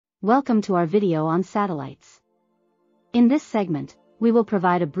Welcome to our video on satellites. In this segment, we will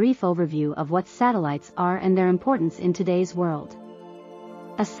provide a brief overview of what satellites are and their importance in today's world.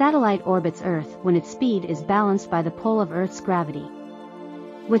 A satellite orbits Earth when its speed is balanced by the pull of Earth's gravity.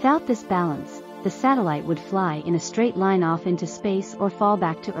 Without this balance, the satellite would fly in a straight line off into space or fall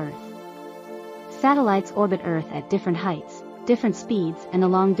back to Earth. Satellites orbit Earth at different heights, different speeds, and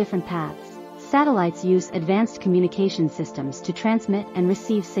along different paths. Satellites use advanced communication systems to transmit and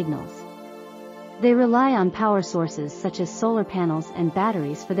receive signals. They rely on power sources such as solar panels and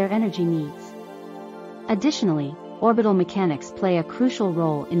batteries for their energy needs. Additionally, orbital mechanics play a crucial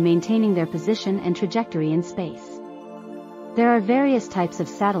role in maintaining their position and trajectory in space. There are various types of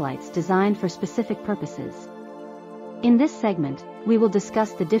satellites designed for specific purposes. In this segment, we will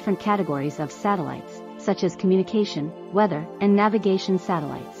discuss the different categories of satellites, such as communication, weather, and navigation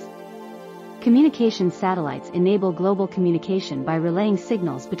satellites. Communication satellites enable global communication by relaying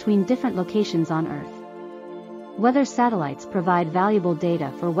signals between different locations on Earth. Weather satellites provide valuable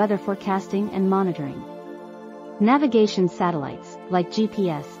data for weather forecasting and monitoring. Navigation satellites, like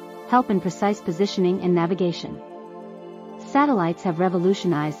GPS, help in precise positioning and navigation. Satellites have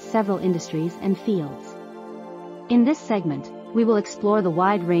revolutionized several industries and fields. In this segment, we will explore the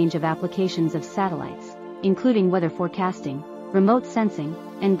wide range of applications of satellites, including weather forecasting, remote sensing,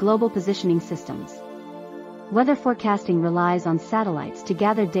 and global positioning systems. Weather forecasting relies on satellites to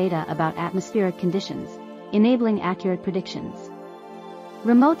gather data about atmospheric conditions, enabling accurate predictions.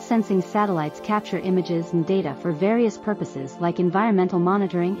 Remote sensing satellites capture images and data for various purposes like environmental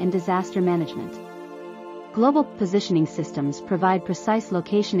monitoring and disaster management. Global positioning systems provide precise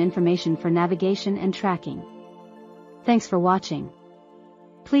location information for navigation and tracking. Thanks for watching.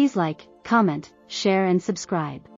 Please like, comment, share, and subscribe.